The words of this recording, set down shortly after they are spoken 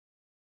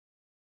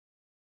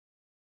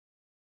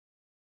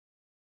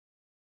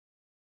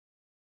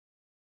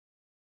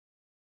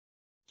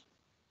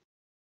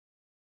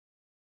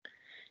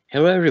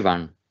Hello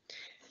everyone.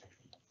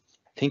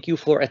 Thank you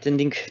for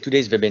attending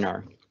today's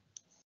webinar.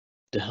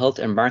 The health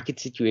and market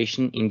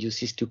situation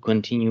induces to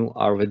continue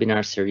our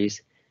webinar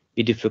series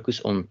with the focus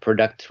on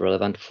product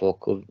relevant for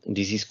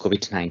disease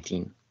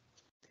COVID-19.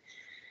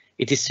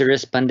 It is a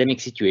serious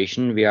pandemic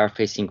situation we are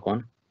facing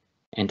on,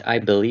 and I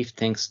believe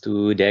thanks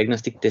to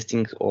diagnostic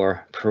testing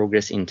or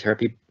progress in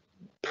therapy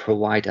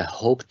provide a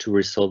hope to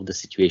resolve the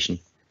situation.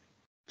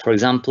 For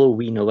example,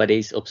 we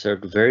nowadays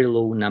observe very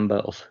low number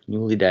of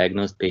newly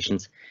diagnosed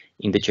patients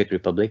in the Czech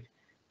Republic,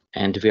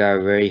 and we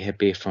are very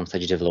happy from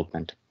such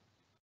development.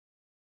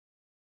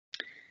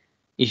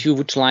 If you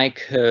would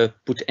like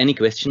put any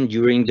question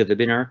during the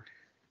webinar,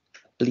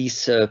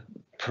 please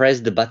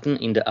press the button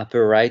in the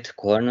upper right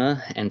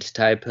corner and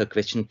type a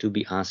question to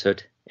be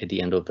answered at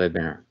the end of the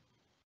webinar.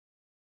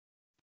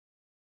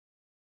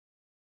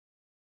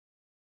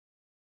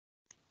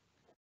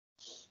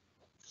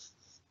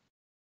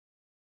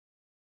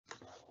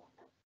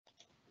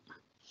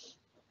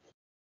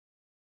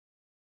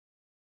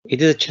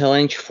 It is a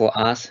challenge for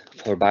us,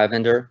 for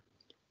BioVendor,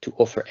 to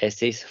offer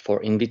assays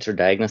for in vitro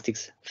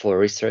diagnostics for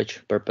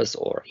research purpose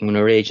or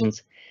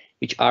immunoreagents,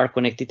 which are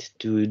connected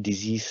to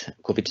disease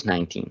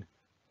COVID-19.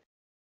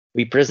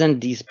 We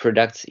present these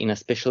products in a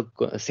special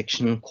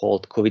section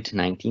called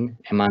COVID-19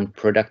 among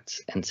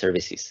products and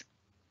services.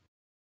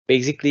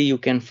 Basically, you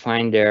can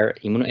find there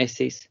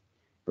immunoassays,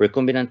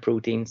 recombinant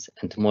proteins,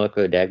 and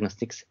molecular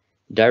diagnostics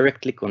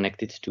directly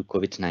connected to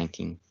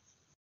COVID-19.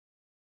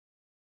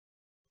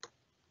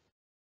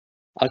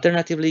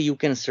 Alternatively, you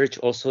can search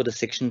also the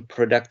section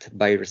product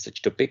by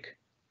research topic,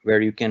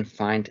 where you can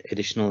find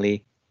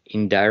additionally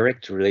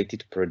indirect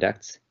related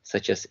products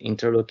such as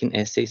interleukin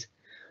assays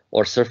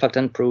or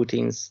surfactant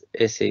proteins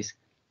assays,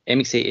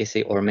 MXA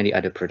assay, or many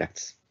other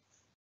products.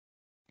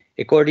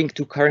 According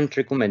to current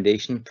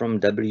recommendation from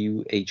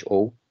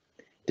WHO,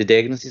 the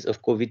diagnosis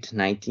of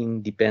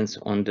COVID-19 depends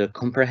on the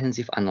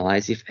comprehensive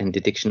analysis and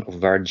detection of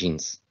viral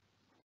genes.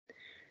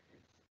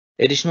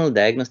 Additional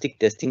diagnostic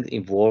testing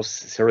involves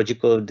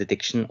serological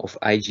detection of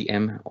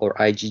IgM or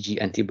IgG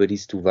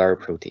antibodies to viral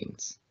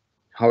proteins.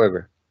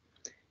 However,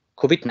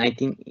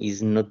 COVID-19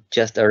 is not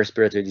just a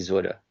respiratory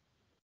disorder.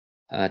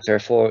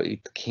 Therefore,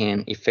 it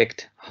can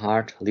affect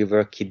heart,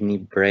 liver, kidney,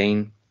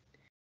 brain,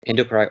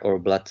 endocrine, or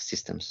blood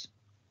systems.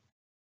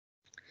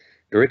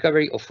 The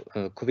recovery of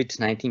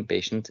COVID-19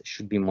 patients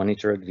should be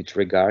monitored with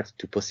regard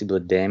to possible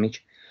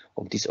damage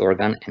of this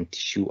organ and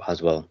tissue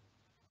as well.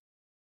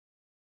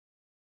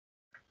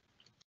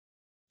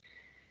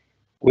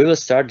 We will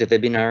start the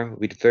webinar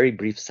with very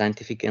brief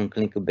scientific and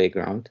clinical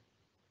background,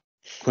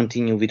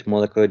 continue with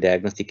molecular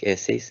diagnostic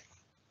assays.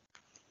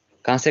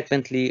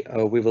 Consequently,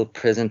 we will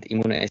present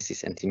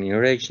immunoassays and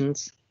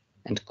immunoreagents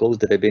and close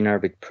the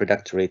webinar with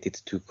products related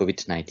to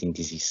COVID-19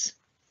 disease.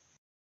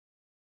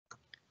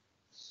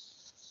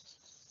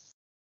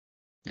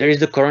 There is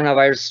the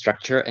coronavirus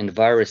structure and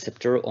viral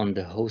receptor on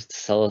the host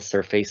cell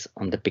surface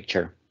on the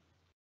picture.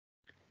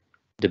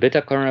 The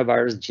beta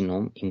coronavirus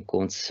genome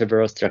encodes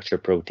several structure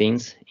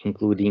proteins,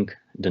 including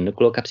the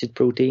nucleocapsid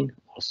protein,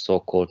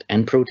 also called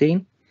N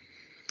protein,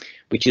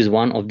 which is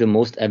one of the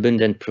most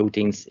abundant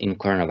proteins in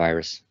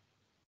coronavirus.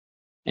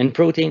 N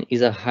protein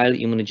is a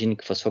highly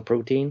immunogenic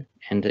phosphoprotein,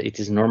 and it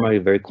is normally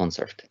very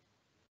conserved.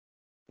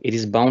 It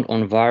is bound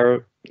on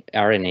viral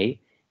RNA,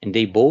 and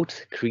they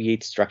both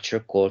create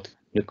structure called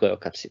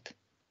nucleocapsid.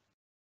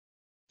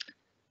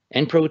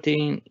 N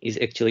protein is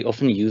actually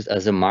often used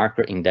as a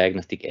marker in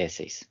diagnostic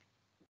assays.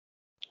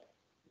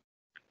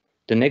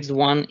 The next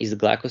one is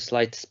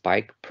glycosylate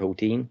spike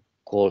protein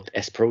called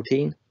S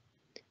protein,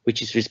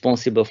 which is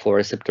responsible for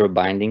receptor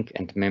binding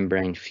and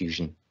membrane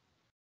fusion.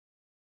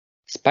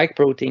 Spike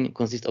protein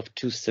consists of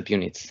two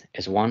subunits,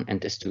 S1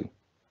 and S2.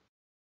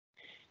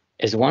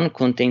 S1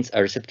 contains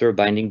a receptor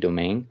binding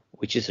domain,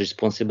 which is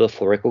responsible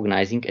for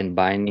recognizing and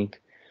binding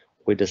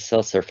with the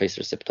cell surface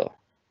receptor.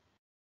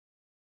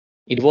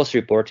 It was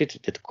reported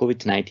that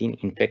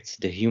COVID-19 infects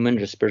the human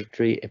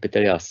respiratory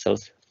epithelial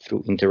cells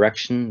through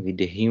interaction with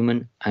the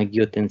human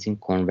angiotensin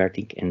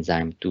converting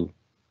enzyme 2.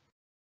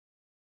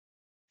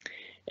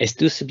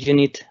 S2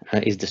 subunit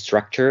is the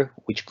structure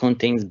which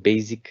contains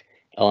basic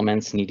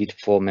elements needed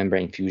for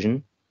membrane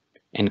fusion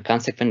and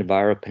consequent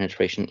viral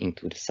penetration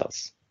into the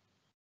cells.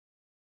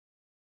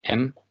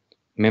 M,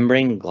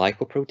 membrane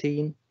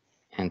glycoprotein,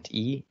 and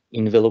E,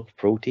 envelope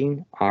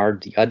protein, are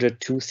the other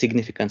two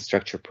significant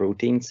structure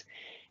proteins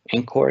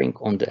anchoring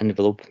on the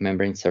envelope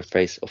membrane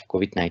surface of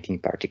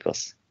COVID-19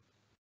 particles.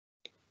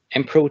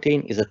 M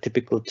protein is a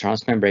typical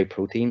transmembrane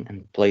protein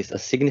and plays a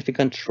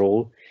significant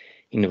role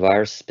in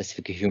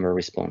virus-specific humoral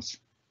response.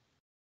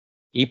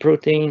 E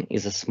protein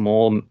is a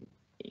small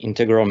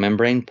integral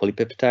membrane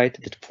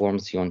polypeptide that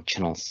forms ion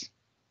channels.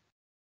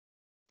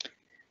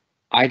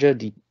 Either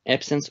the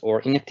absence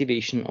or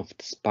inactivation of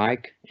the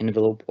spike,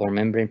 envelope, or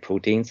membrane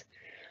proteins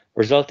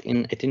result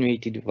in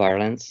attenuated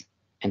virulence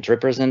and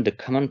represent the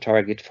common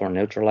target for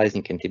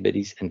neutralizing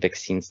antibodies and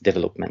vaccines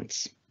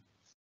developments.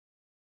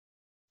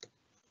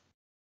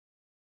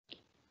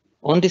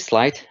 On this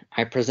slide,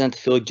 I present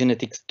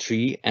phylogenetic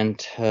tree and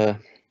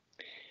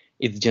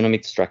its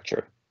genomic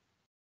structure.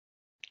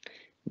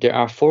 There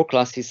are 4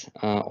 classes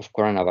of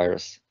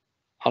coronavirus: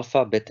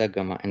 alpha, beta,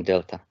 gamma, and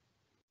delta.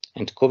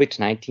 And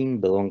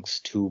COVID-19 belongs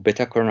to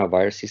beta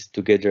coronaviruses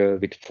together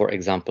with, for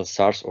example,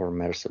 SARS or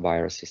MERS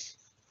viruses.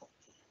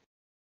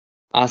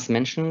 As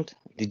mentioned,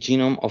 the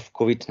genome of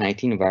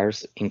COVID-19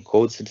 virus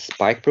encodes the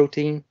spike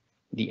protein,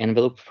 the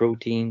envelope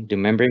protein, the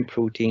membrane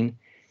protein,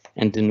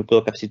 and the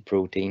nucleocapsid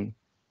protein,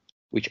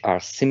 which are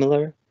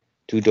similar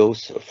to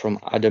those from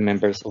other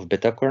members of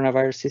beta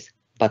coronaviruses,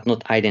 but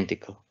not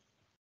identical.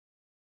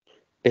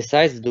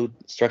 Besides the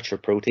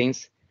structured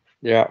proteins,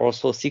 there are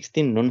also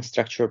 16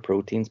 non-structural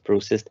proteins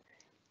processed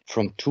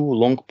from 2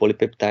 long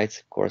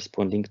polypeptides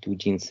corresponding to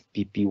genes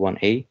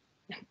PP1A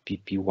and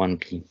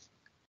PP1B.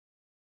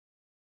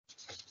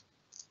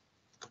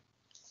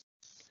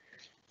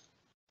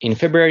 In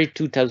February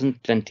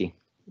 2020,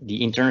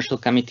 the International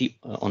Committee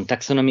on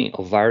Taxonomy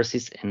of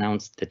Viruses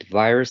announced that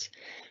virus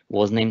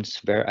was named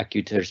Severe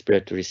Acute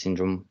Respiratory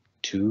Syndrome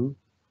 2,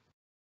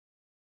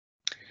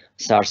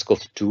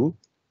 SARS-CoV-2,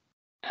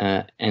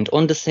 and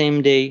on the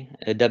same day,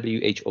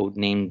 WHO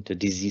named the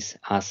disease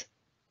as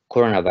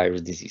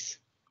coronavirus disease,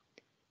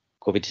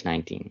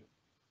 COVID-19.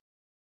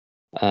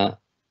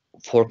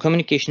 For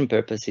communication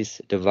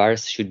purposes, the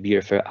virus should be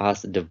referred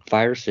as the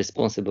virus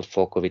responsible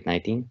for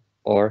COVID-19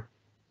 or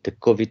the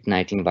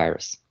COVID-19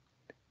 virus.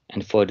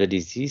 And for the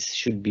disease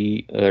should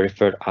be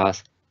referred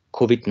as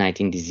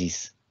COVID-19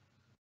 disease.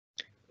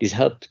 This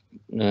helps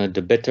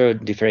the better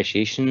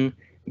differentiation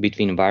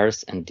between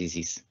virus and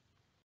disease.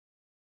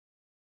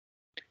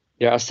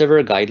 There are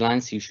several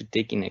guidelines you should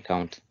take in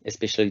account,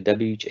 especially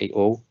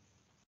WHO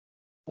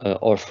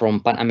or from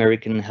Pan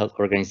American Health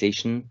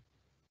Organization,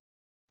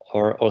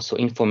 or also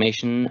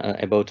information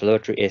about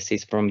laboratory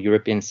assays from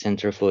European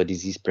Center for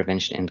Disease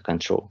Prevention and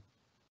Control.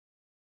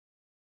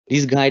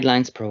 These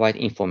guidelines provide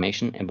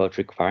information about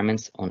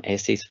requirements on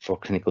assays for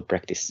clinical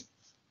practice.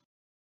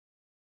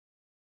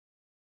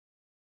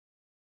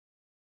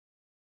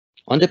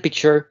 On the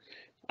picture,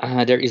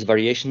 there is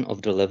variation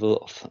of the level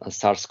of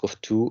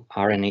SARS-CoV-2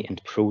 RNA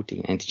and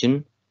protein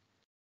antigen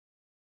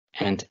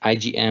and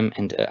IgM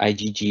and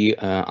IgG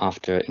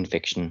after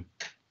infection.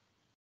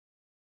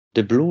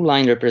 The blue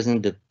line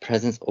represents the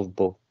presence of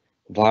both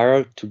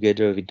viral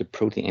together with the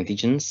protein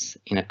antigens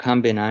in a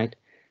combined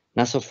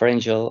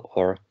nasopharyngeal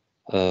or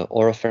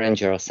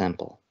oropharyngeal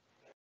sample.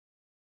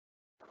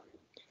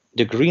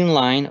 The green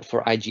line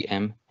for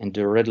IgM and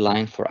the red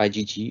line for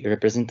IgG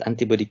represent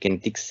antibody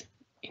kinetics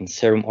in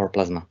serum or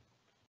plasma.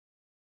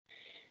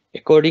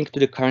 According to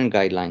the current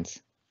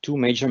guidelines, 2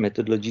 major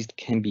methodologies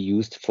can be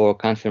used for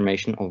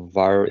confirmation of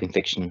viral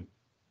infection.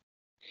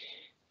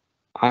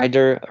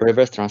 Either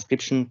reverse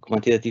transcription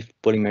quantitative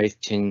polymerase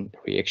chain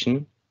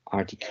reaction,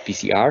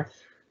 RT-qPCR,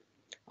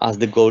 as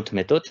the gold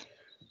method,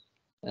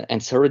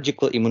 and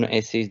serological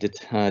immunoassays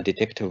that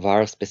detect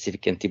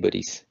viral-specific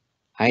antibodies,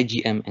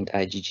 IgM and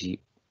IgG.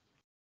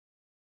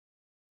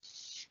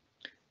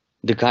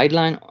 The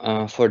guideline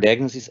for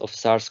diagnosis of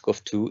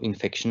SARS-CoV-2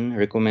 infection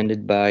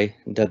recommended by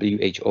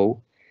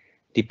WHO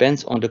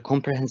depends on the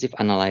comprehensive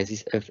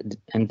analysis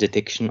and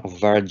detection of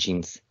viral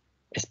genes,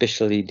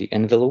 especially the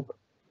envelope,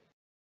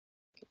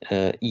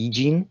 E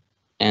gene,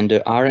 and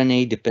the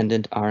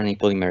RNA-dependent RNA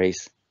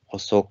polymerase,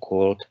 also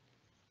called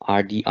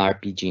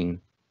RDRP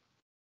gene.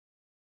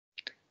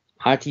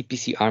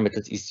 RT-PCR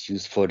method is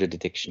used for the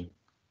detection.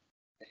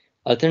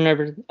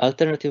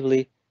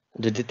 Alternatively,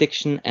 the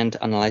detection and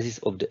analysis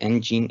of the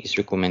N gene is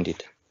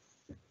recommended.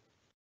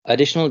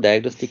 Additional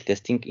diagnostic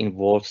testing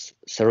involves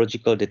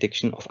serological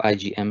detection of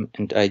IgM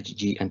and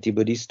IgG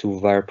antibodies to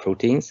viral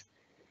proteins,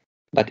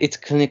 but its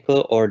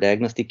clinical or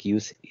diagnostic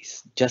use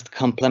is just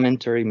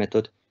complementary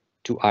method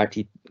to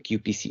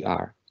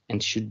RT-qPCR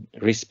and should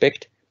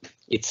respect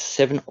its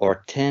 7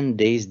 or 10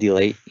 days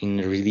delay in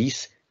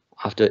release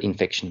after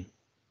infection.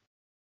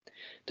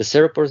 The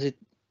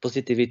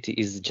seropositivity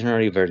is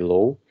generally very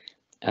low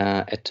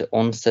at the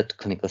onset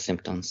clinical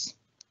symptoms.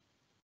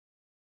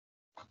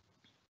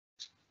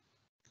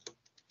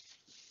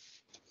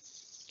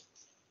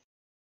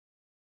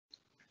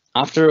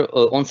 After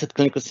onset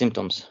clinical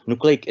symptoms,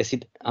 nucleic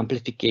acid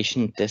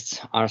amplification tests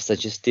are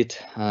suggested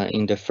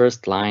in the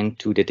first line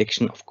to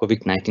detection of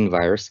COVID-19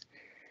 virus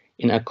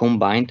in a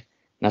combined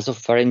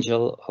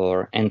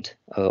nasopharyngeal and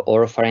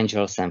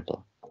oropharyngeal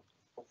sample.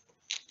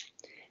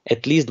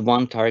 At least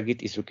one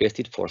target is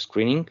requested for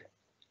screening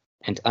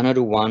and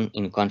another one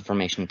in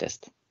confirmation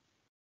test.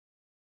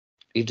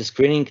 If the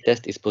screening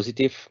test is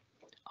positive,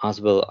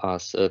 as well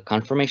as a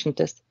confirmation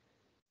test,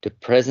 the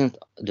presence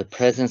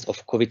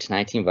of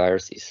COVID-19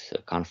 virus is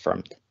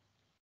confirmed.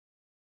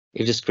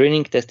 If the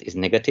screening test is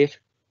negative,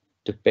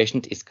 the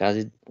patient is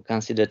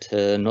considered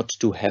not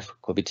to have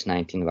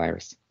COVID-19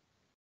 virus.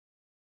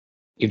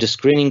 If the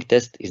screening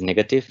test is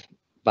negative,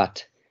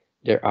 but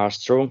there are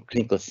strong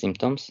clinical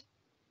symptoms,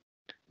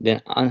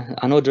 then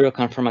another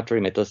confirmatory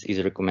method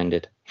is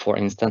recommended. For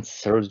instance,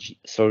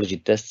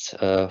 serology tests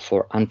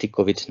for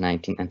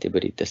anti-COVID-19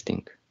 antibody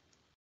testing.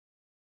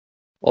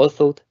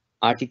 Although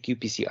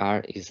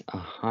RT-qPCR is a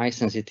high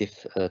sensitive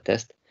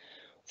test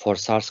for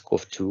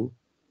SARS-CoV-2,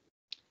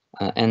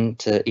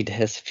 and it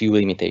has few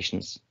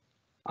limitations.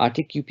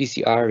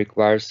 RT-qPCR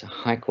requires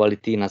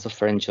high-quality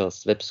nasopharyngeal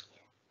swabs,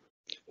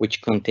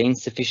 which contain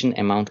sufficient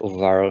amount of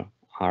viral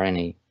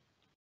RNA.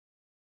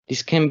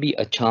 This can be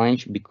a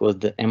challenge because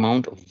the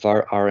amount of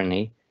viral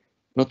RNA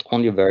not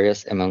only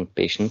varies among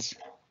patients,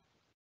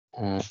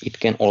 it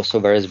can also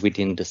vary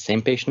within the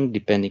same patient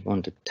depending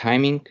on the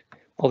timing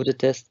of the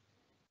test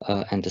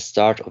and the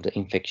start of the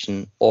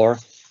infection or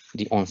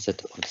the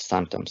onset of the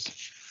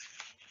symptoms.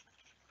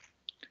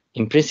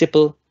 In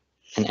principle,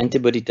 an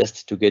antibody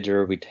test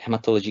together with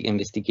hematology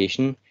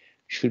investigation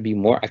should be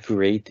more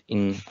accurate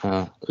in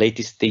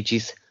latest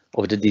stages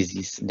of the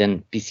disease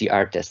than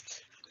PCR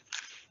tests,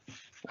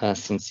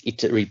 since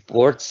it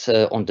reports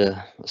on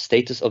the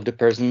status of the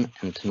person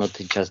and not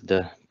just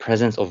the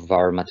presence of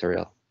viral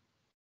material.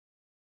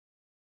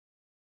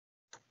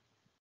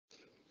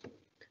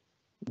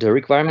 The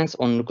requirements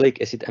on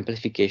nucleic acid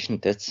amplification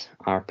tests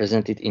are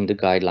presented in the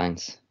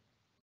guidelines.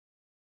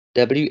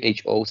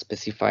 WHO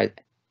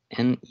specified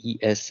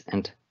NES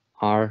and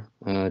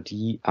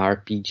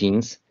RDRP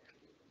genes,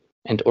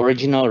 and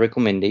original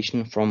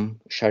recommendation from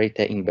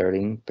Charité in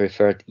Berlin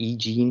preferred E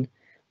gene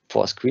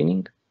for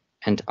screening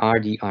and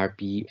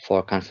RDRP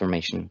for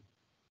confirmation.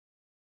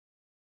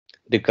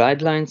 The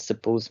guidelines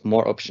suppose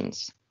more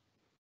options.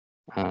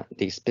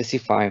 They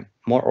specify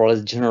more or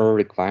less general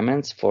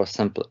requirements for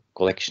sample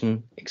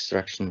collection,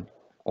 extraction,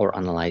 or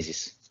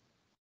analysis.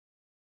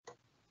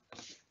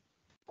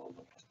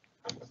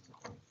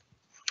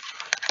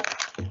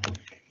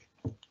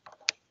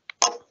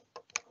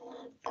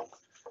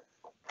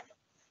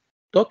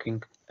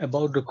 Talking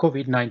about the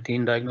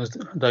COVID-19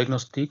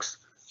 diagnostics,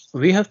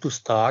 we have to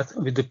start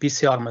with the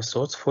PCR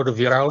methods for the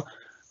viral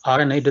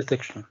RNA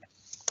detection.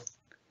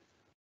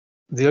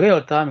 The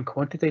real-time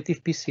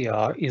quantitative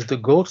PCR is the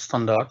gold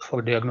standard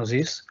for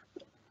diagnosis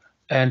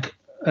and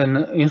an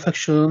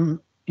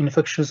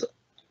infectious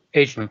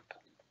agent.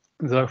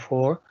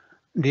 Therefore,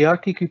 the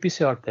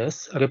RT-qPCR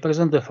tests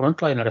represent the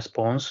frontline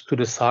response to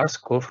the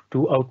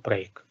SARS-CoV-2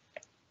 outbreak.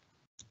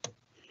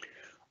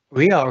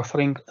 We are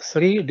offering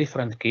 3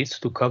 different kits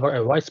to cover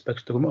a wide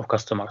spectrum of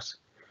customers,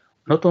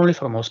 not only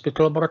from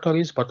hospital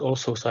laboratories, but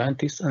also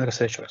scientists and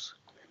researchers.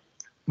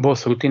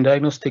 Both routine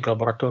diagnostic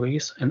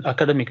laboratories and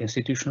academic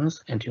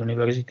institutions and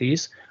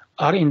universities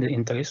are in the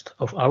interest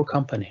of our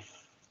company.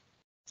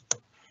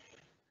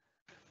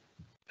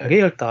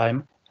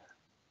 Real-time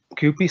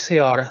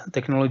qPCR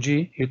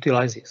technology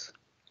utilizes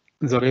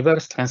the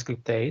reverse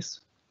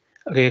transcriptase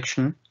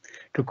reaction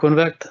to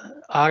convert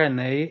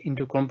RNA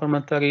into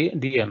complementary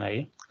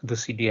DNA, the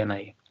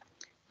cDNA.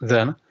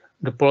 Then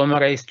the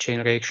polymerase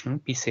chain reaction,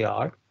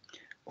 PCR,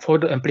 for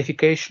the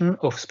amplification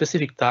of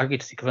specific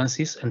target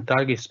sequences and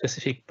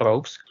target-specific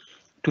probes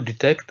to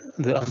detect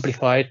the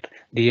amplified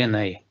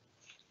DNA.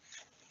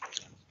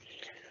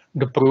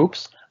 The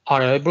probes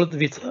are labeled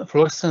with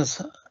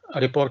fluorescence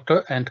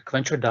reporter and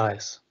quencher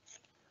dyes.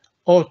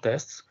 All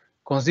tests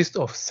consist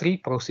of 3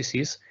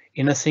 processes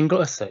in a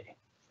single assay: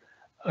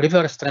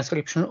 reverse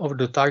transcription of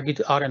the target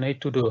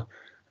RNA to the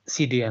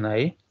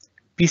cDNA,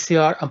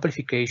 PCR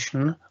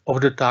amplification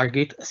of the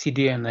target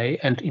cDNA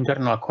and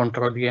internal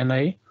control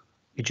DNA,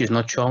 which is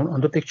not shown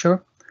on the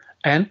picture,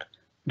 and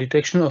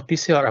detection of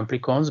PCR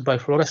amplicons by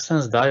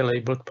fluorescence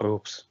dye-labeled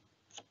probes.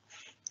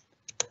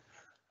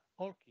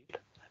 All kits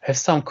have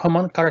some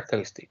common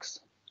characteristics.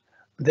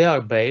 They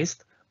are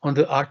based on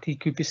the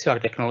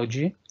RT-qPCR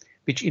technology,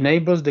 which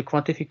enables the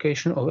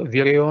quantification of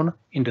virion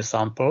in the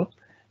sample,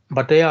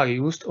 but they are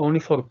used only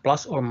for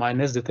plus or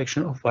minus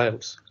detection of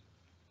virus.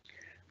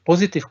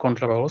 Positive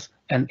controls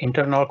and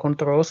internal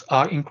controls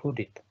are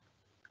included.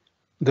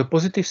 The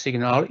positive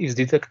signal is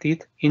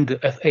detected in the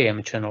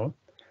FAM channel.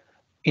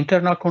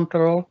 Internal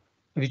control,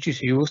 which is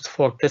used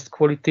for test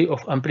quality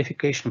of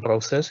amplification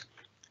process,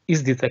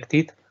 is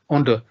detected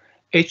on the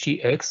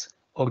HEX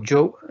or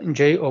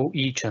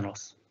JOE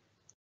channels.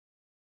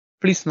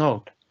 Please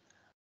note,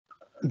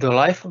 the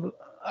Life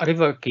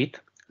River kit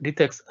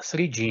detects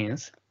 3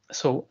 genes,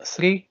 so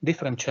 3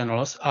 different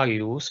channels are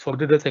used for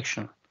the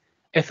detection.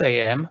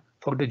 FAM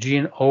for the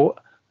gene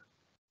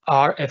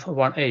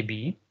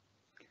ORF1AB,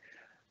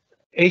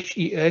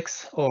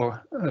 HEX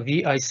or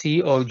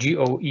VIC or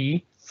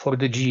GOE for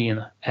the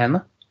gene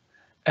N,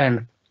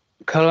 and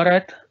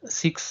CalRET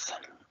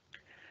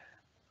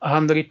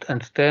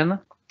 610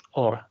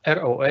 or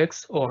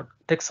ROX or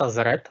Texas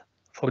Red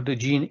for the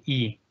gene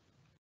E.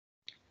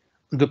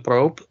 The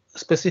probe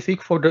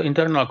specific for the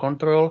internal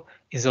control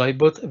is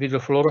labeled with the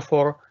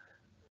fluorophore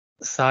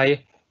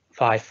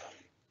Psi5.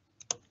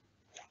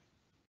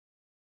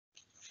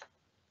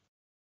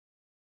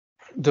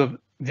 The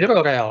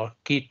ViroReal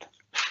kit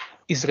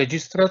is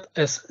registered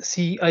as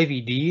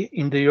CIVD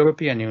in the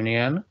European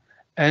Union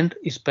and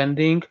is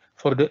pending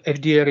for the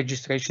FDA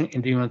registration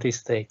in the United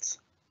States.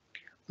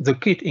 The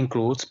kit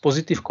includes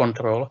positive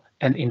control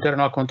and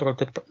internal control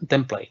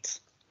templates.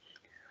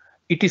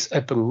 It is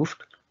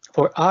approved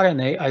for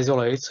RNA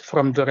isolates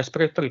from the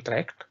respiratory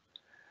tract.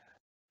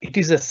 It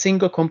is a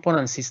single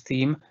component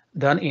system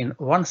done in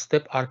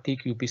one-step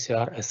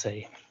RT-qPCR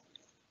assay.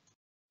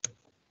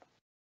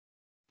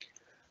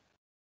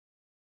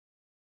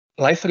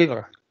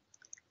 LifeRiver.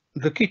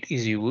 The kit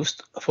is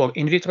used for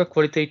in vitro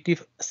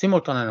qualitative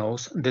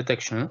simultaneous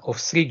detection of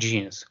 3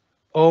 genes,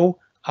 O,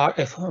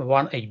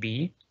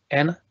 RF1AB,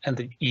 N,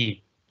 and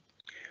E,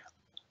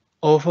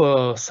 of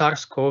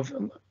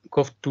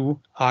SARS-CoV-2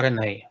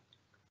 RNA.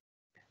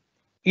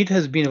 It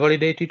has been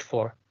validated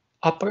for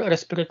upper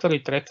respiratory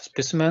tract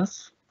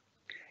specimens.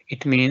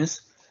 It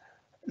means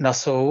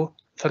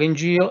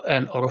nasopharyngeal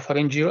and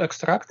oropharyngeal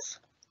extracts,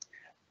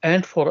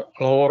 and for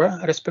lower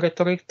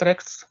respiratory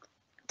tract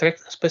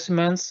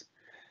specimens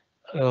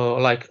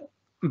like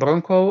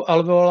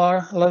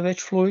bronchoalveolar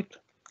lavage fluid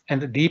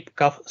and deep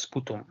cough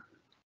sputum.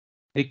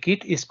 The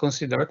kit is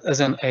considered as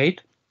an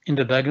aid in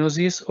the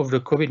diagnosis of the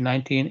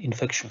COVID-19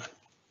 infection.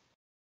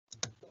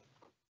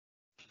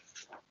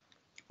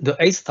 The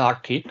A-STAR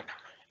kit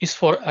is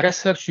for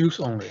research use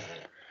only.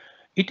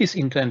 It is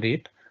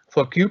intended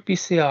for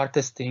qPCR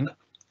testing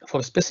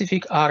for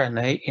specific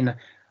RNA in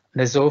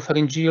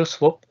nasopharyngeal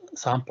swab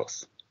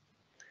samples.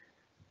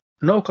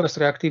 No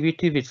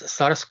cross-reactivity with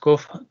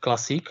SARS-CoV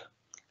Classic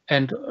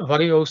and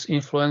various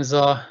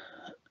influenza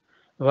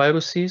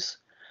viruses,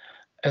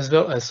 as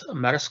well as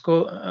MERS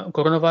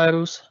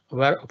coronavirus,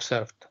 were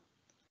observed.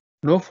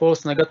 No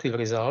false negative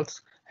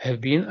results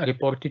have been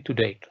reported to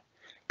date.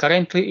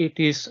 Currently, it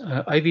is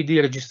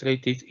IVD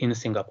registered in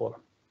Singapore.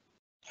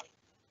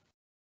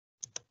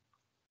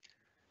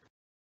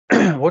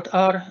 What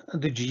are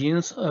the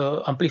genes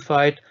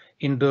amplified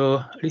in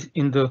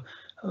the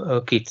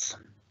kits?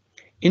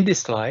 In this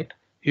slide,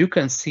 you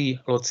can see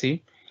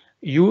loci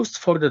used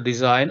for the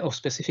design of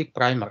specific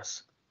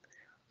primers.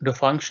 The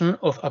function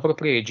of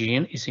appropriate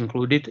gene is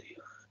included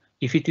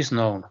if it is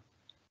known.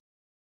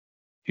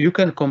 You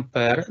can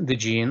compare the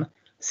gene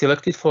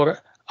selected for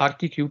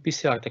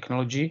RT-qPCR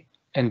technology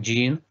and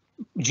gene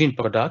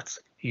products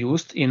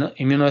used in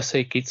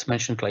immunoassay kits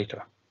mentioned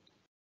later.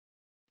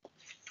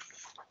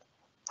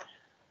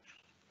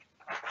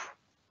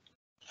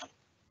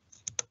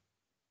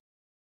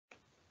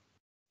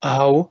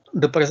 How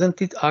the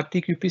presented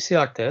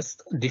RT-qPCR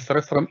tests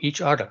differ from each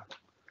other.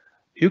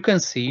 You can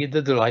see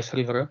that the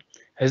LifeRiver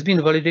has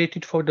been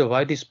validated for the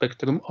widest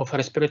spectrum of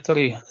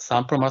respiratory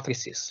sample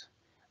matrices.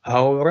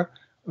 However,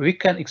 we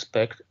can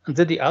expect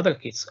that the other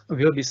kits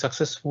will be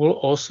successful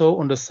also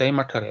on the same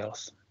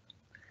materials.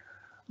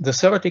 The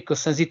theoretical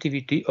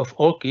sensitivity of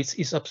all kits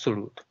is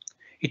absolute.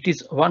 It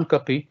is 1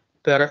 copy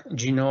per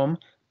genome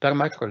per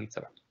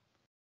microliter.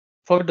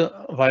 For the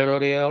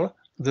virореal,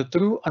 the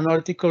true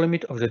analytical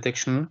limit of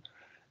detection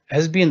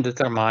has been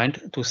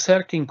determined to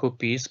 13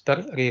 copies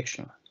per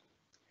reaction.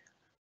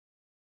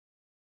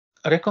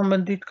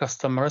 Recommended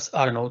customers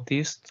are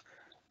noticed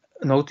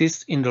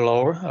in the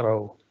lower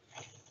row.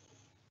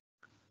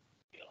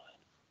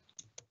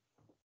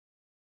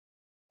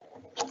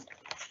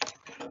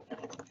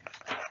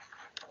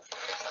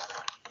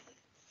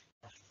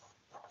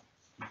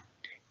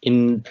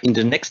 In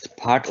the next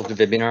part of the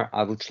webinar,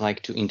 I would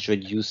like to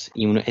introduce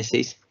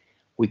immunoassays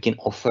we can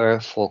offer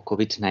for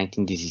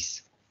COVID-19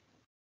 disease.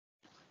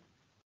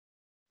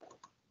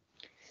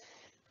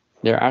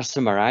 There are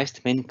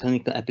summarized main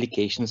clinical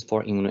applications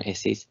for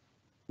immunoassays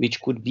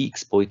which could be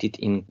exploited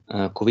in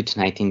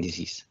COVID-19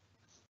 disease.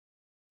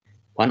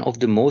 One of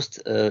the most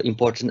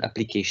important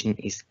applications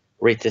is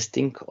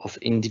retesting of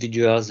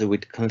individuals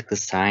with clinical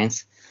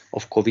signs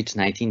of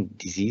COVID-19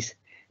 disease,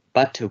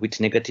 but with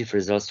negative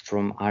results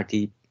from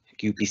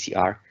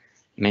RT-qPCR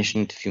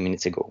mentioned a few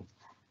minutes ago.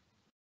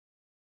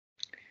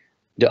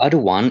 The other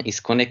one is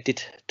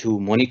connected to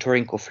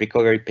monitoring of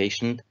recovery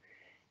patients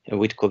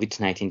with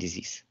COVID-19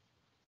 disease.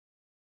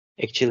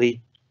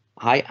 Actually,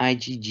 high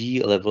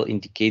IgG level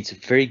indicates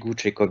very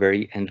good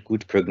recovery and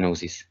good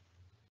prognosis.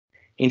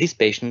 In these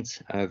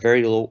patients,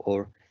 very low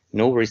or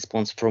no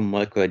response from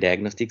molecular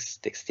diagnostics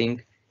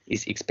testing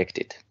is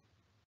expected.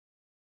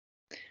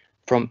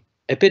 From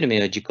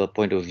epidemiological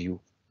point of view,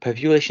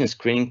 population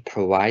screening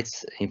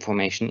provides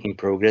information in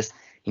progress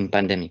in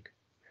pandemic.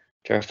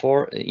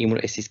 Therefore,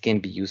 immunoassays can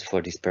be used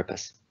for this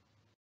purpose.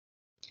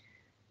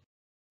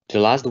 The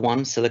last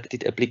one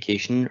selected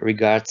application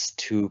regards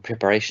to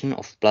preparation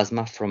of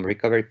plasma from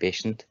recovery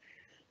patient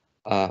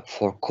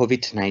for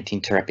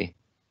COVID-19 therapy.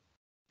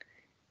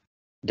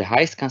 The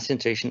highest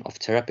concentration of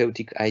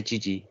therapeutic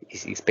IgG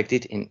is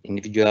expected in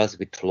individuals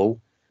with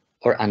low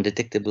or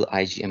undetectable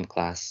IgM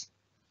class.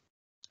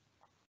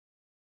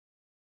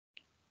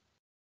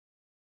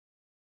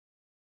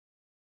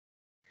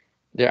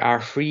 There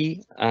are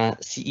 3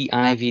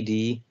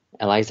 CE-IVD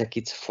ELISA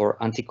kits for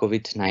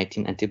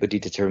anti-COVID-19 antibody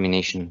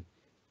determination,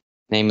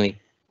 namely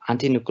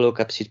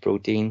antinucleocapsid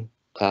protein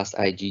class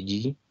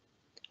IgG,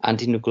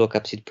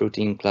 antinucleocapsid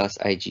protein class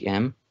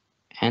IgM,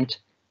 and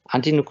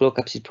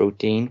antinucleocapsid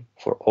protein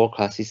for all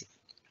classes,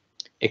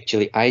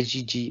 actually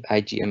IgG,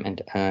 IgM,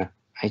 and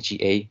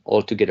IgA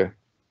all together.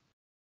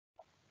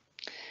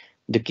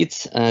 The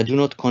kits do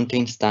not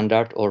contain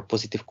standard or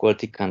positive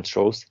quality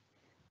controls,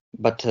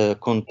 but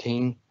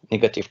contain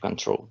negative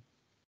control.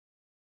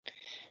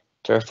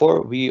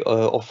 Therefore, we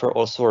offer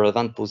also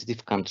relevant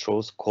positive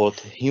controls called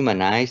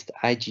humanized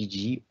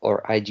IgG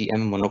or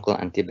IgM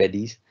monoclonal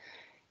antibodies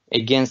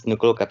against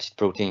nucleocapsid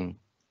protein.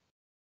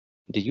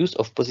 The use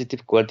of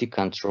positive quality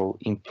control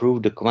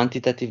improved the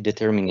quantitative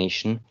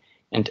determination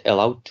and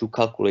allowed to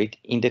calculate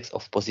index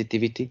of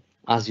positivity,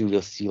 as you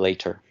will see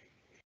later.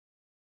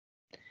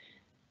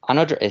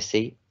 Another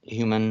assay,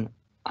 human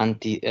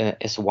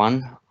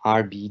anti-S1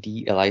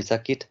 RBD ELISA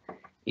kit,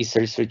 is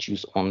research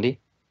use only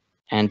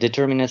and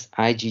determines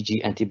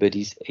IgG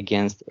antibodies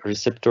against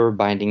receptor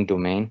binding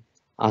domain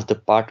as the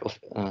part of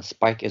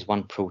spike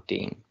S1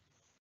 protein.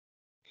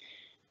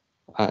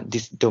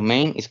 This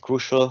domain is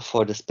crucial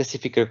for the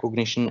specific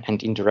recognition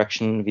and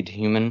interaction with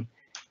human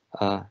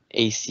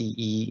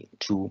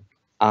ACE2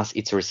 as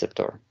its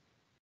receptor.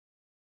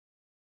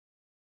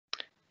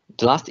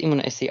 The last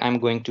immunoassay I'm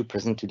going to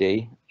present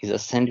today is a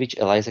sandwich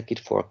ELISA kit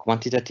for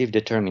quantitative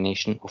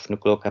determination of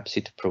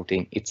nucleocapsid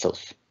protein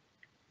itself.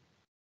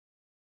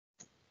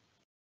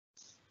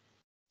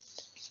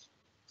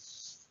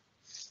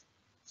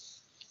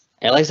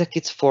 ELISA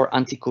kits for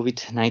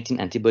anti-COVID-19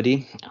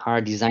 antibody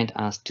are designed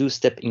as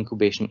two-step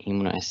incubation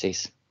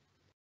immunoassays.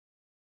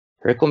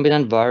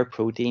 Recombinant viral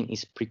protein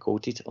is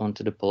pre-coated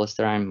onto the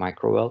polystyrene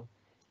microwell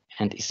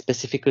and is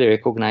specifically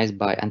recognized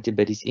by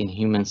antibodies in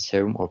human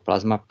serum or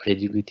plasma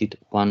prediluted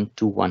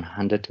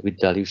 1:100 with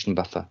dilution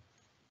buffer.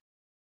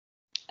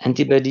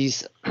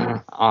 Antibodies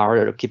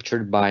are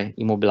captured by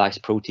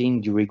immobilized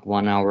protein during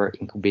 1 hour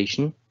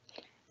incubation,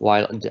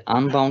 while the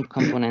unbound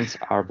components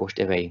are washed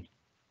away.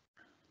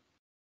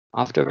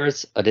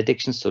 Afterwards, a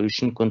detection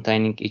solution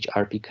containing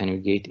HRP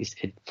conjugate is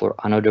added for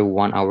another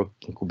 1 hour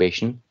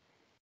incubation,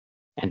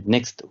 and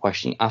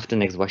after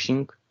next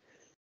washing,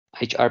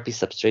 HRP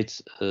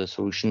substrate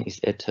solution is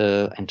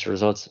added and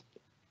results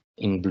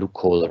in blue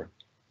color.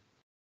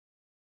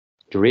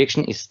 The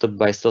reaction is stopped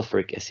by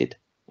sulfuric acid,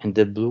 and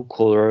the blue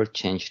color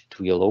changed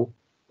to yellow,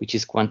 which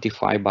is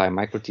quantified by a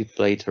microtip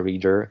plate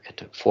reader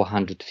at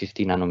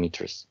 450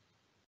 nanometers.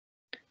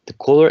 The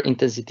color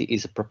intensity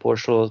is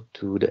proportional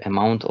to the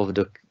amount of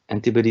the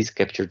antibodies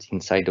captured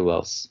inside the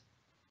wells.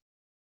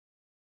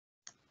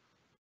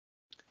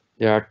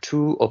 There are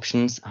two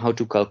options how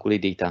to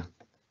calculate data.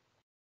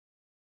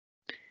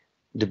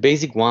 The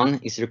basic one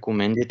is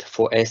recommended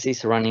for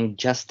assays running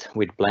just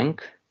with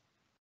blank,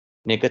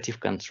 negative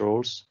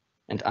controls,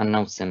 and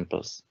unknown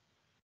samples.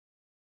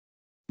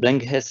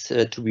 Blank has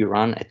to be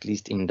run at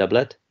least in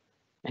doublet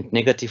and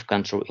negative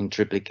control in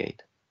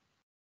triplicate.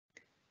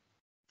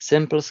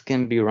 Samples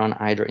can be run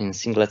either in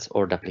singlets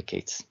or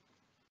duplicates.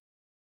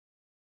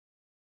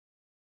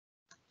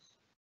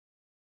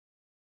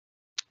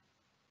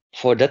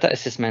 For data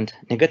assessment,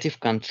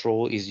 negative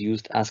control is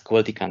used as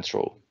quality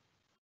control.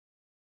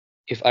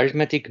 If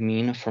arithmetic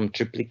mean from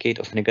triplicate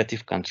of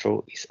negative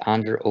control is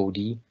under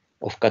OD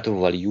of cutoff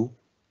value,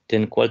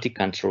 then quality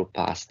control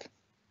passed.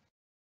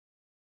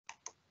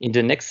 In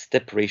the next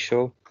step,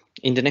 ratio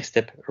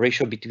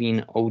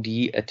between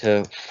OD at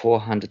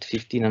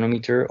 450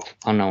 nanometer of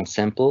unknown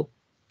sample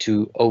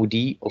to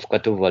OD of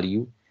cutoff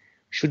value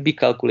should be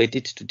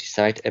calculated to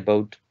decide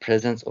about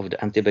presence of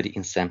the antibody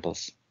in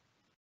samples.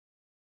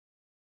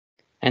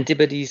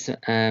 Antibodies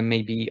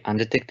may be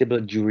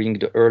undetectable during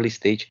the early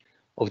stage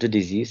of the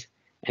disease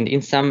and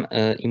in some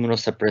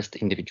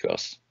immunosuppressed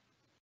individuals.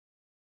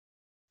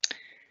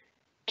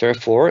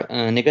 Therefore,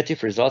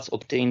 negative results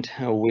obtained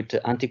with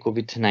the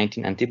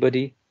anti-COVID-19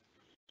 antibody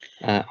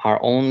are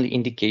only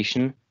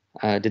indication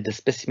that the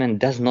specimen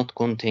does not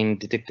contain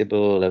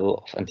detectable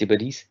level of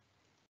antibodies,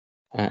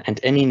 and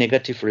any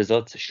negative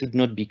results should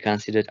not be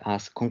considered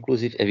as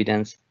conclusive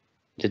evidence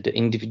that the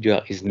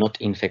individual is not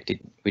infected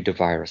with the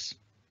virus.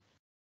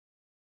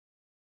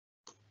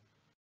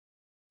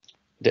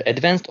 The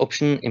advanced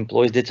option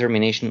employs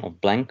determination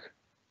of blank,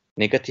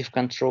 negative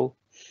control,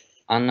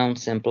 unknown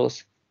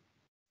samples,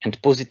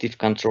 and positive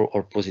control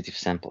or positive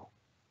sample.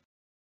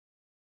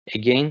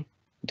 Again,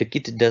 the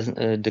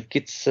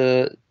kits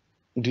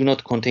do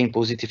not contain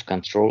positive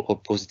control or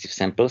positive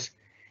samples,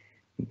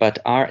 but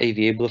are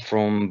available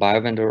from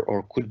BioVendor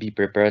or could be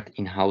prepared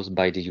in-house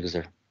by the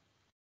user.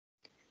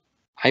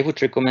 I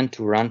would recommend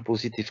to run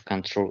positive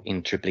control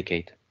in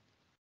triplicate.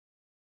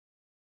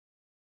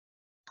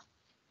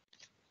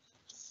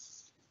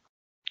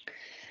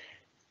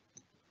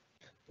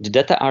 The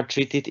data are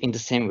treated in the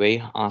same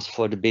way as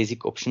for the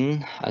basic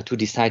option to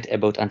decide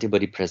about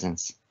antibody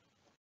presence.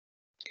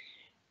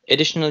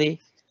 Additionally,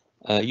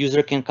 a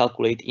user can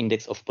calculate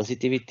index of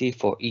positivity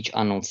for each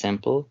unknown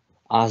sample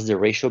as the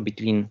ratio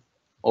between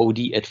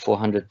OD at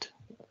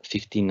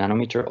 450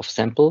 nanometer of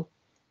sample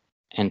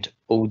and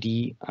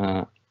OD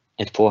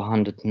at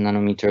 400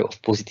 nanometer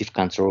of positive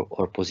control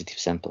or positive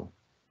sample.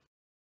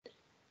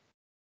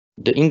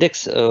 The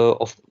index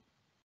of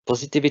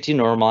positivity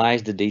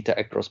normalizes the data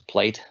across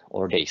plate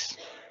or days.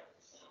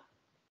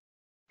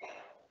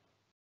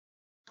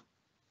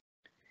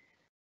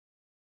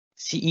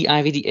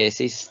 CE-IVD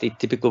assays state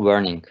typical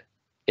warning.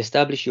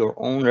 Establish your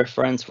own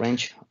reference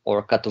range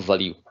or cutoff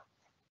value.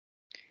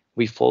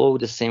 We follow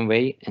the same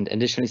way and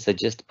additionally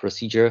suggest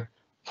procedure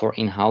for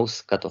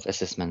in-house cutoff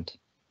assessment.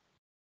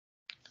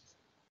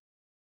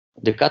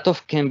 The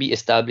cutoff can be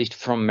established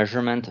from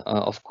measurement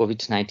of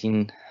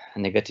COVID-19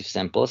 negative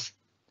samples,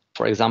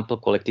 for example,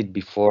 collected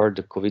before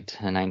the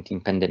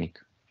COVID-19 pandemic.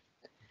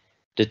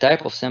 The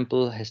type of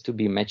sample has to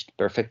be matched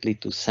perfectly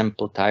to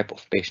sample type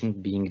of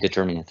patient being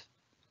determined.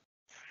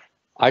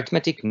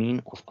 Arithmetic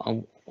mean of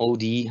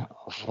OD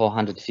of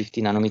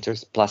 450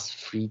 nanometers plus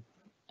 3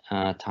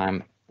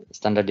 time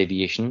standard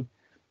deviation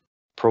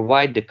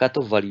provide the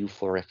cutoff value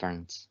for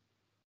reference.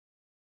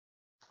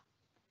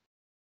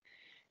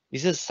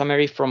 This is a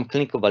summary from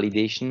clinical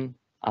validation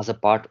as a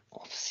part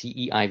of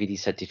CE IVD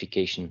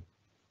certification.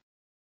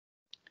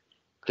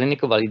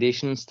 Clinical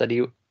validation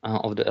study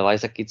of the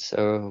ELISA kits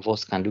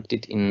was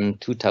conducted in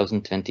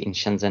 2020 in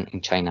Shenzhen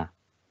in China.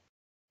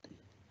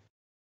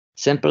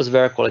 Samples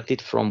were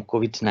collected from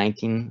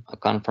COVID-19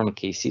 confirmed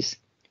cases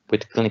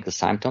with clinical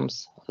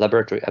symptoms,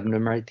 laboratory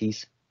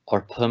abnormalities,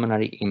 or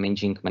pulmonary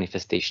imaging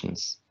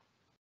manifestations.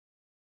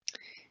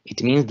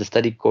 It means the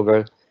study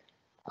covered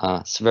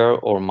severe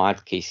or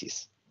mild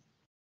cases.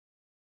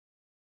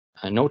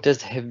 No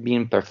tests have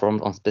been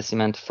performed on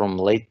specimens from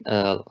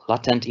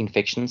latent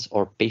infections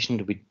or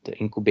patients with the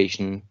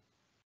incubation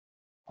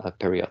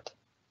period.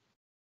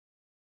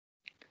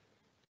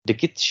 The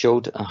kit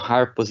showed a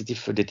higher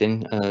positive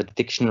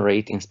detection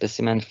rate in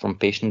specimens from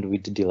patients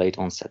with delayed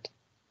onset.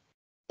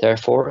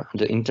 Therefore,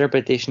 the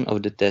interpretation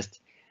of the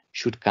test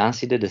should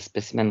consider the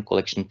specimen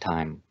collection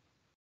time.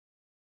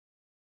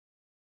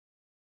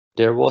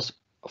 There was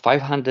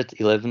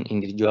 511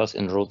 individuals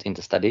enrolled in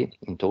the study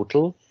in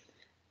total.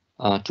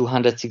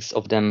 206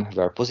 of them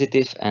were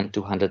positive and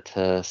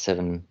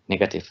 207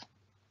 negative.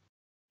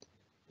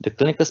 The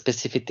clinical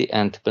specificity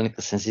and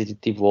clinical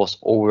sensitivity was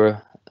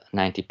over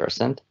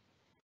 90%.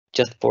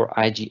 Just for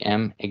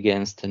IgM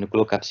against the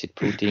nucleocapsid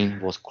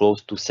protein was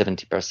close to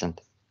 70%.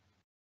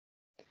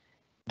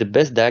 The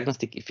best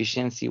diagnostic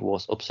efficiency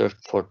was observed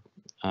for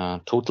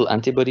total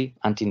antibody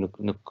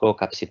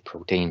anti-nucleocapsid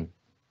protein.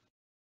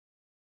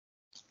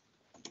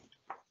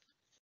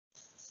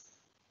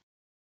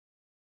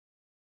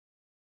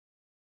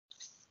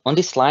 On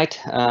this slide,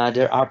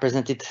 there are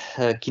presented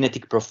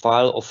kinetic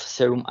profile of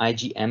serum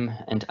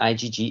IgM and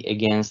IgG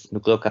against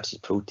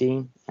nucleocapsid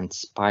protein and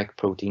spike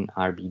protein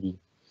RBD.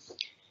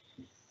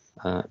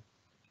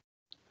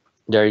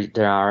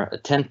 There are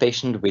 10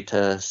 patients with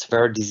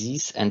severe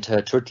disease and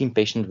 13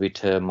 patients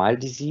with mild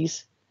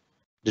disease.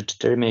 The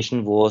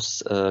determination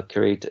was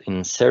carried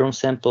in serum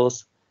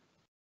samples,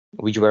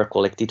 which were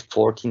collected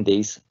 14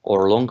 days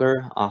or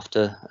longer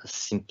after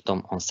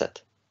symptom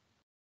onset.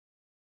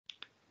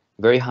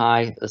 Very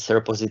high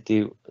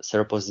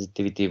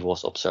seropositivity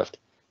was observed.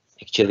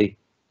 Actually,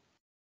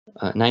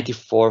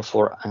 94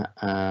 for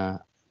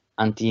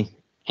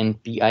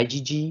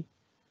anti-NP-IgG,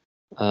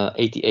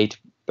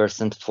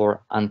 88%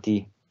 for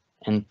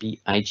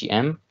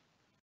anti-NP-IgM,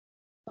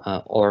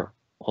 or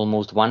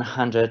almost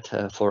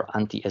 100 for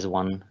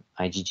anti-S1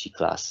 IgG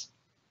class.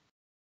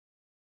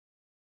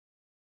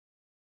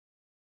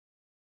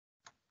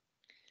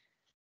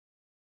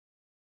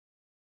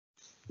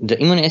 The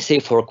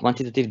immunoassay for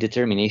quantitative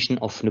determination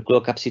of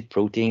nucleocapsid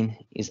protein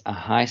is a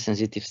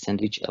high-sensitive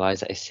sandwich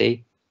ELISA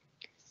assay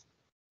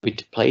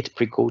with plate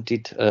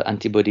pre-coated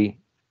antibody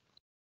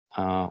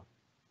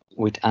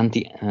with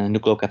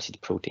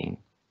anti-nucleocapsid protein.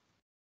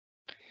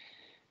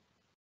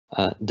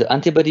 The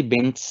antibody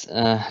binds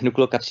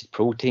nucleocapsid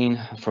protein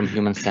from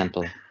human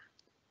sample.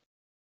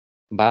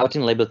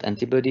 Biotin-labeled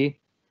antibody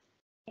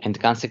and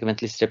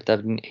consequently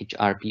streptavidin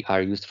HRP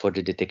are used for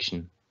the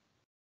detection.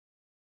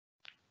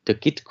 The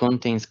kit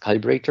contains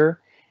calibrator,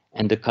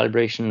 and the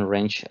calibration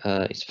range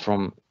is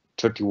from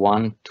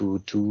 31 to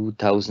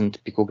 2000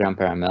 picogram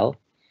per ml,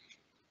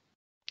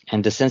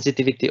 and the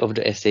sensitivity of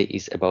the assay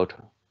is about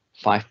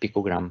 5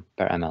 picogram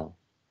per ml.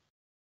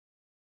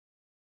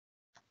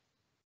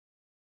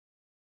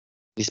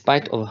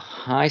 Despite a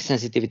high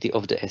sensitivity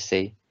of the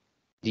assay,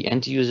 the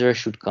end user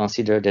should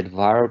consider that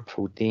viral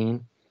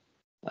protein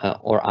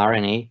or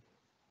RNA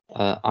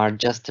are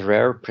just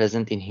rare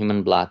present in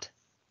human blood.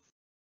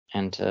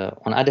 And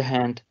on the other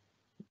hand,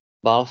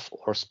 BALF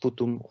or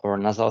sputum or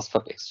nasal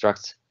swab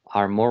extracts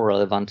are more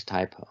relevant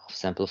type of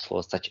sample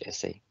for such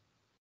assay.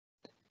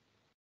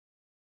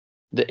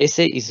 The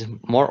assay is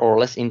more or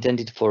less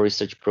intended for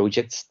research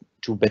projects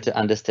to better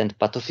understand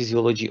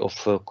pathophysiology of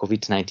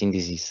COVID-19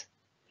 disease.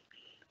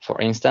 For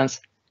instance,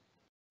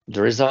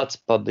 the results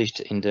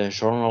published in the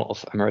Journal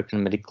of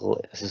American Medical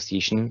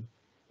Association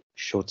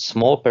showed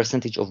small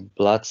percentage of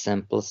blood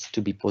samples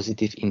to be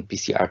positive in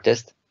PCR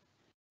test,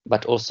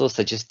 but also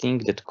suggesting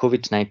that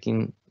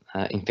COVID-19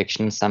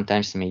 infection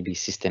sometimes may be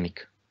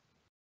systemic.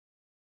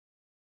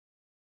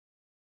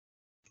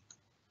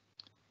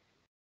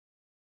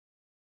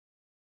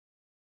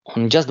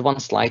 On just one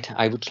slide,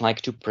 I would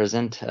like to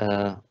present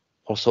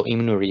also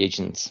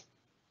immunoreagents.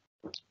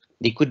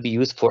 They could be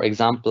used, for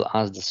example,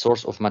 as the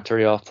source of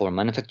material for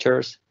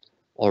manufacturers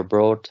or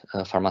broad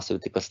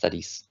pharmaceutical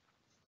studies.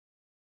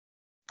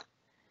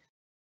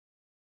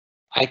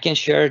 I can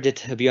share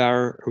that we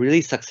are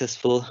really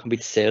successful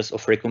with sales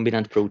of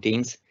recombinant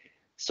proteins,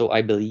 so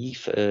I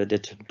believe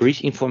that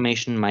brief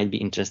information might be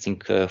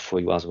interesting for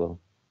you as well.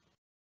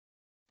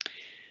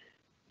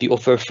 We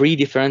offer 3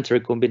 different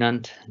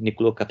recombinant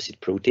nucleocapsid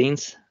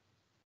proteins,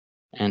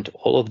 and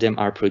all of them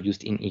are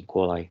produced in E.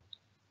 coli.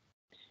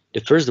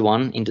 The first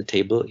one in the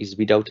table is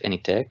without any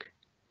tag,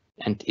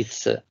 and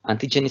its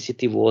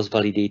antigenicity was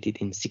validated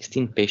in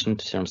 16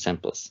 patient serum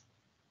samples.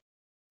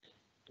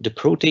 The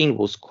protein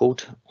was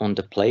coated on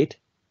the plate,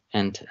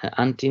 and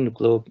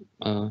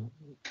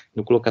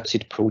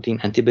anti-nucleocapsid protein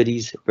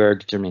antibodies were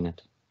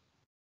determined.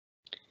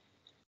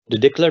 The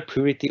declared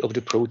purity of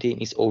the protein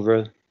is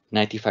over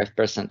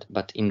 95%,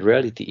 but in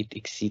reality it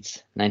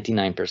exceeds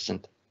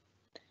 99%.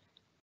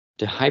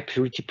 The high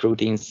purity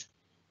proteins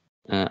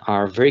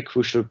are very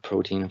crucial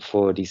protein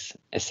for this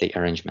assay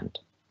arrangement.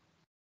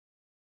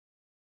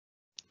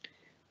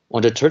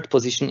 On the third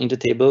position in the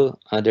table,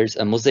 there's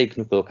a mosaic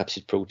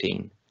nucleocapsid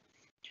protein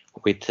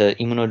with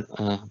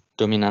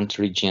immunodominant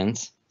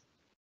regions,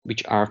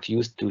 which are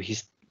fused to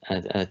his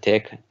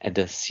tag at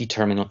the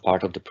C-terminal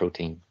part of the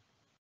protein.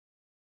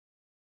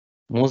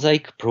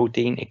 Mosaic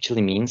protein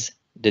actually means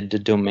that the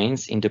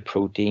domains in the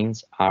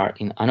proteins are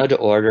in another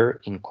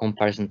order in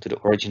comparison to the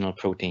original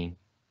protein.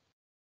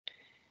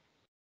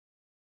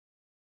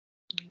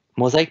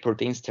 Mosaic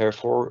proteins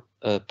therefore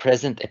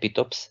present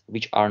epitopes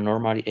which are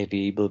normally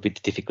available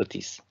with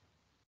difficulties.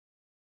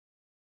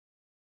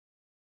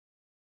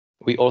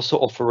 We also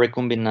offer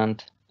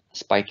recombinant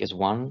spike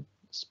S1,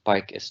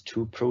 spike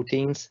S2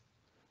 proteins,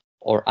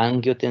 or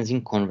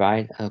angiotensin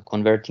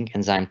converting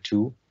enzyme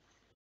 2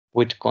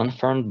 with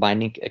confirmed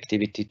binding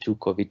activity to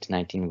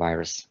COVID-19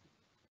 virus.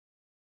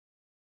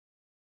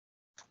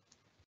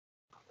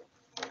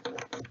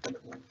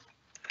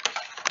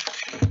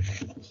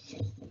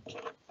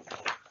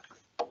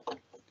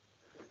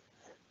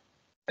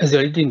 As a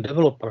leading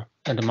developer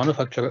and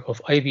manufacturer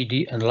of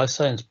IVD and life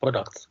science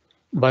products,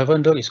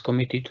 BioVendor is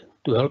committed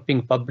to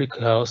helping public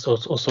health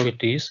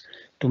authorities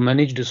to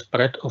manage the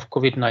spread of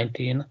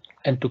COVID-19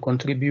 and to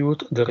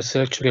contribute the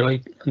research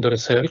related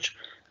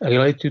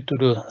to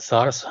the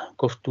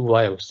SARS-CoV-2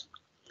 virus.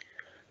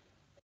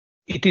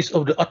 It is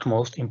of the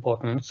utmost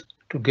importance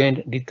to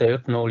gain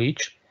detailed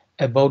knowledge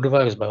about the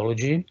virus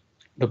biology,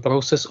 the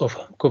process of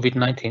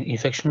COVID-19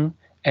 infection,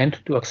 and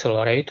to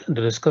accelerate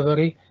the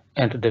discovery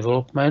and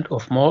development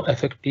of more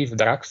effective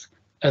drugs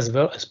as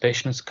well as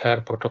patient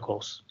care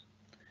protocols.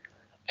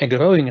 A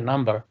growing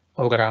number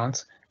of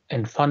grants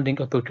and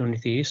funding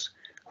opportunities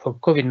for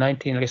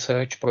COVID-19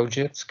 research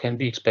projects can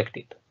be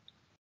expected.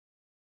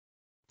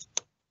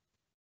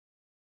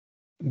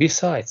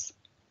 Besides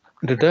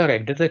the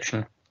direct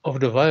detection of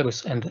the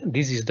virus and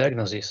disease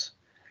diagnosis,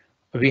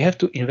 we have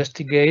to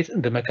investigate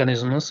the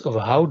mechanisms of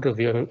how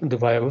the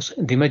virus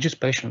damages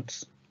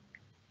patients.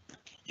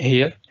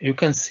 Here you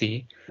can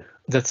see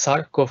that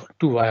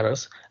SARS-CoV-2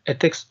 virus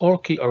attacks all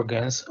key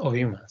organs of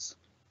humans.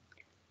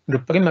 The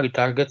primary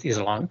target is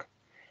lung,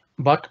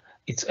 but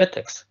its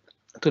attacks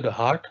to the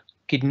heart,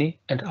 kidney,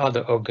 and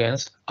other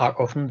organs are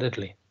often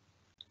deadly.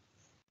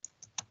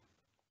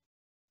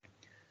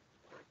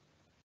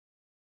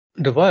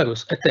 The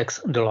virus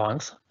attacks the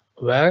lungs,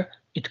 where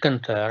it can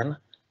turn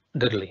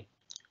deadly.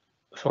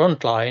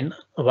 Frontline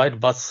white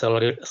blood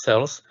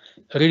cells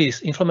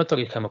release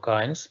inflammatory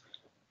chemokines,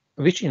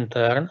 which in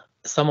turn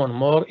summon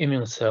more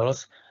immune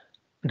cells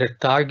that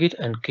target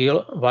and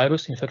kill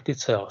virus-infected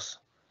cells,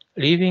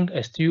 leaving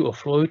a stew of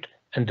fluid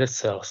and dead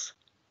cells.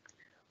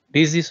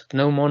 This is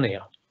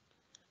pneumonia.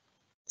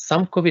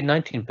 Some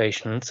COVID-19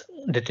 patients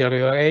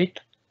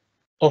deteriorate,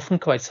 often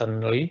quite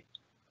suddenly,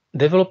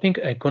 developing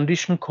a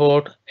condition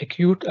called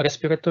acute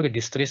respiratory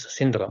distress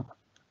syndrome,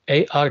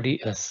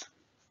 ARDS.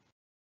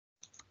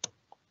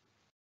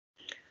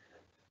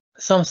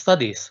 Some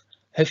studies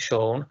have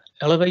shown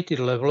elevated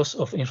levels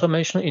of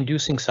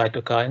inflammation-inducing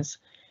cytokines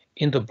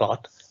in the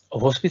blood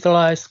of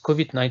hospitalized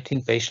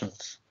COVID-19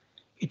 patients.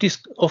 It is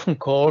often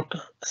called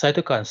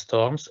cytokine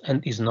storms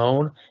and is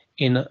known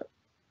in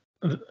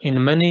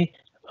many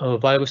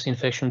virus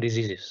infection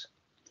diseases.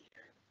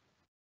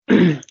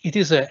 It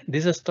is a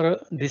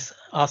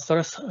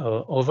disastrous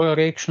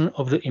overreaction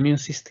of the immune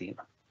system,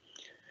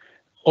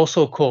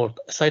 also called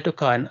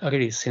cytokine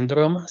release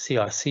syndrome,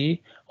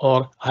 CRC,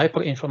 or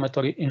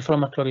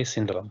hyperinflammatory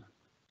syndrome.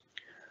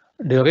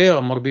 The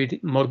real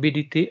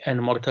morbidity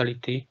and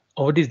mortality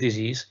of this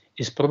disease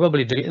is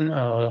probably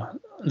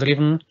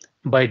driven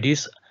by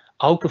this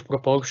out of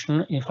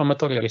proportion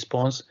inflammatory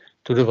response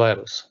to the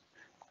virus,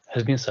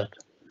 has been said.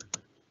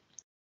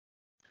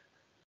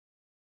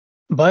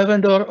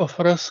 BioVendor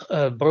offers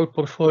a broad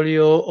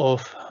portfolio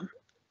of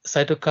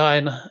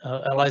cytokine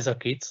ELISA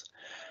kits,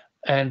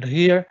 and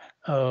here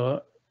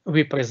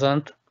we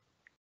present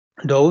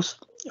those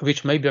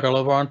which may be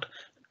relevant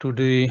to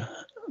the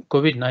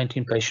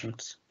COVID-19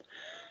 patients.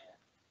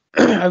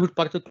 I would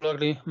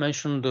particularly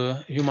mention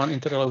the human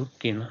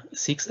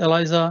interleukin-6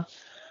 ELISA,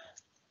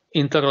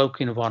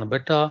 interleukin-1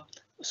 beta,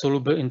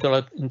 soluble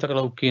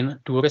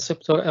interleukin-2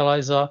 receptor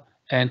ELISA,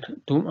 and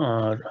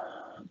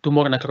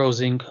tumor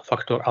necrosing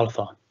factor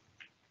alpha.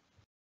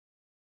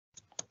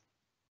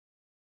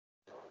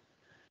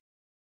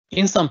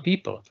 In some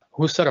people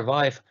who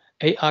survive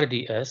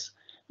ARDS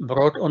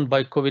brought on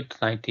by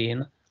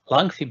COVID-19,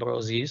 lung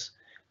fibrosis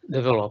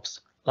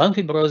develops. Lung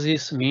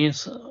fibrosis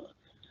means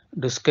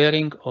the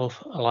scarring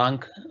of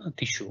lung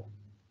tissue.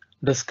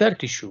 The scar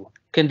tissue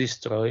can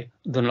destroy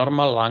the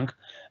normal lung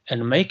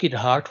and make it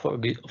hard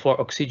for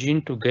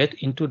oxygen to get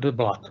into the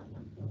blood.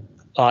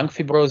 Lung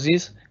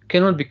fibrosis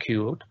cannot be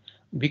cured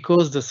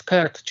because the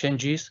scarred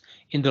changes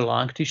in the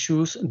lung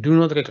tissues do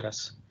not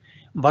regress,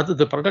 but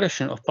the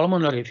progression of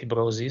pulmonary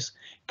fibrosis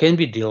can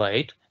be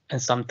delayed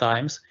and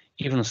sometimes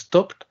even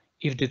stopped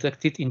if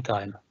detected in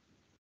time.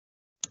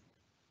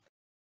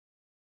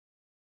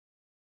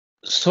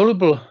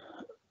 Soluble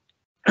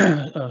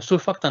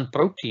surfactant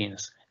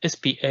proteins,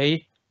 SPA,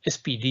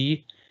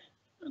 SPD,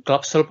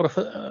 club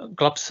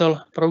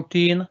cell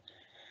protein,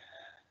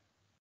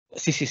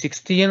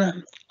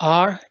 CC16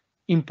 are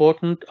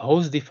important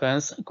host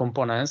defense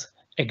components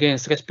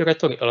against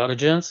respiratory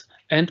allergens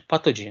and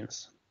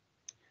pathogens.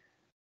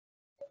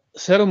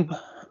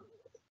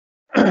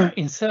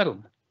 In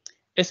serum,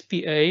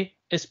 SPA,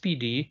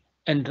 SPD,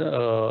 and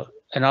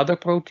another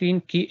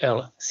protein,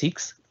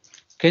 KL6,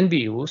 can be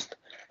used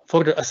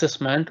for the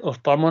assessment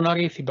of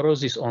pulmonary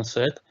fibrosis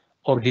onset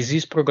or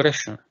disease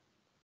progression.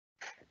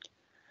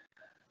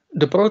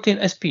 The protein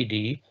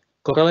SPD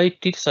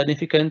correlated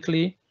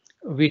significantly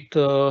with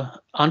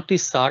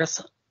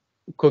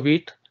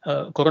anti-SARS-CoV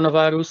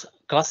coronavirus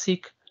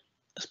classic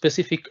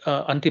specific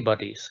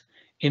antibodies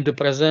in the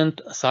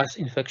present SARS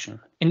infection,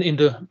 in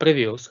the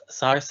previous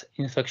SARS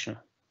infection.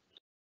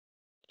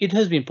 It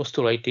has been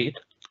postulated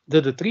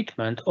that the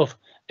treatment of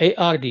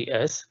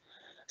ARDS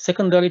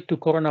secondary to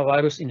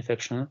coronavirus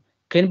infection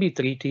can be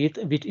treated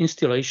with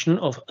instillation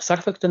of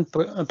surfactant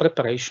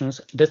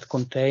preparations that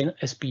contain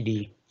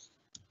SPD.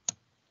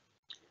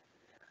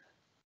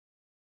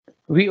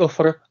 We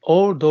offer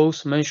all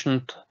those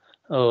mentioned.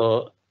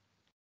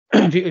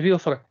 We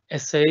offer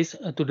assays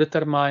to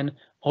determine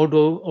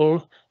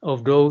all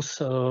of those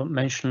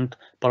mentioned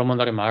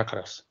pulmonary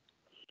markers.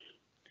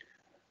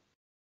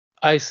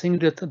 I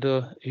think that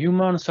the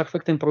human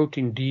surfactant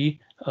protein D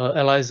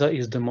ELISA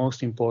is the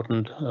most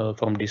important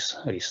from this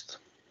list.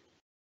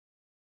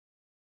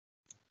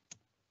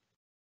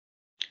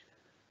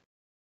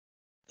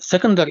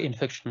 Secondary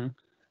infection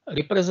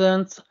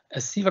represents a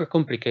severe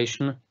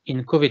complication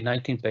in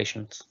COVID-19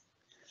 patients.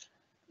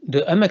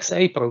 The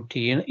MXA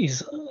protein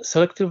is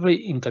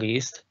selectively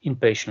increased in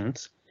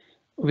patients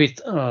with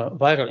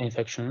viral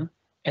infection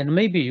and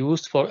may be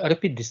used for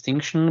rapid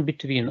distinction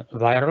between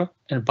viral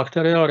and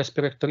bacterial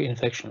respiratory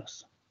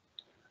infections.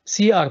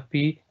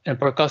 CRP and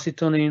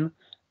procalcitonin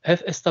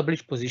have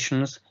established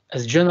positions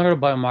as general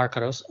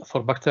biomarkers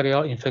for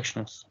bacterial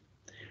infections.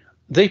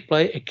 They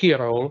play a key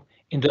role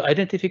in the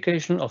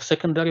identification of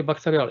secondary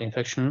bacterial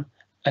infection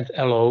and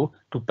allow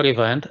to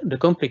prevent the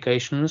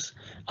complications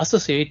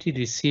associated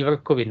with severe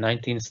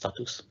COVID-19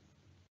 status.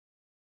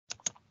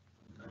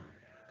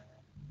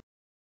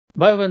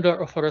 BioVendor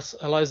offers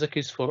ELISA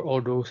kits for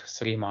all those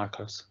three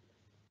markers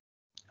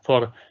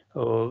for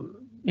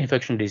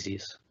infection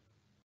disease.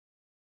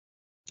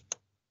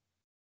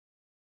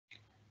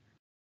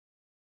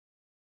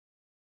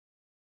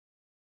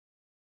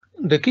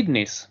 The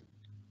kidneys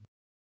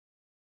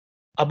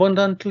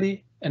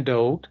abundantly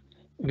endowed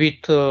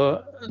with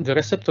the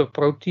receptor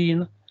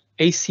protein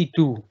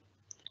AC2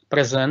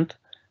 present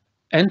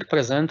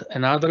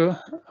another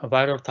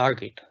viral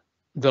target.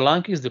 The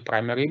lung is the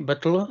primary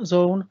battle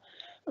zone,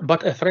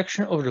 but a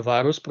fraction of the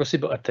virus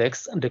possible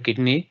attacks the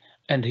kidney,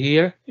 and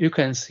here you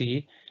can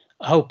see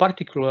how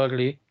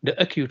particularly the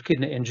acute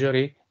kidney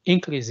injury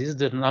increases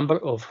the number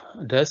of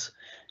deaths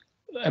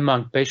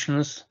among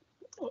patients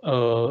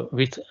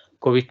with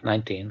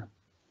COVID-19.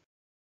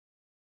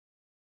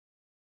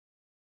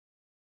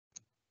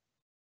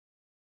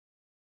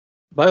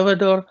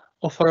 BioVendor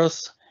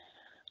offers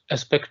a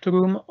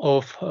spectrum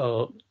of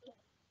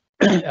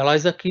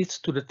ELISA kits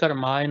to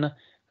determine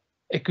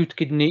acute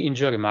kidney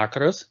injury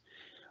markers,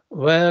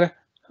 where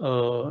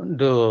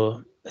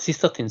the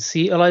cystatin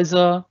C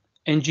ELISA,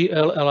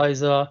 NGL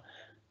ELISA,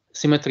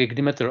 symmetric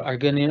dimethyl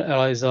arginine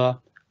ELISA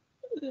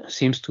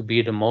seems to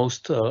be the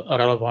most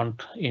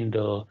relevant in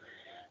the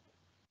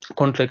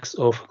context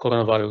of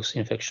coronavirus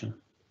infection.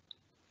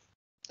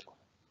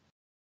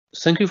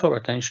 Thank you for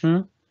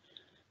attention.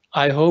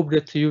 I hope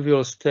that you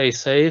will stay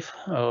safe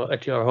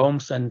at your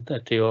homes and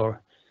at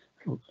your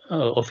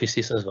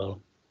offices as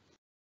well.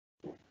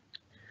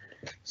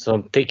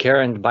 So take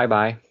care and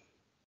bye-bye.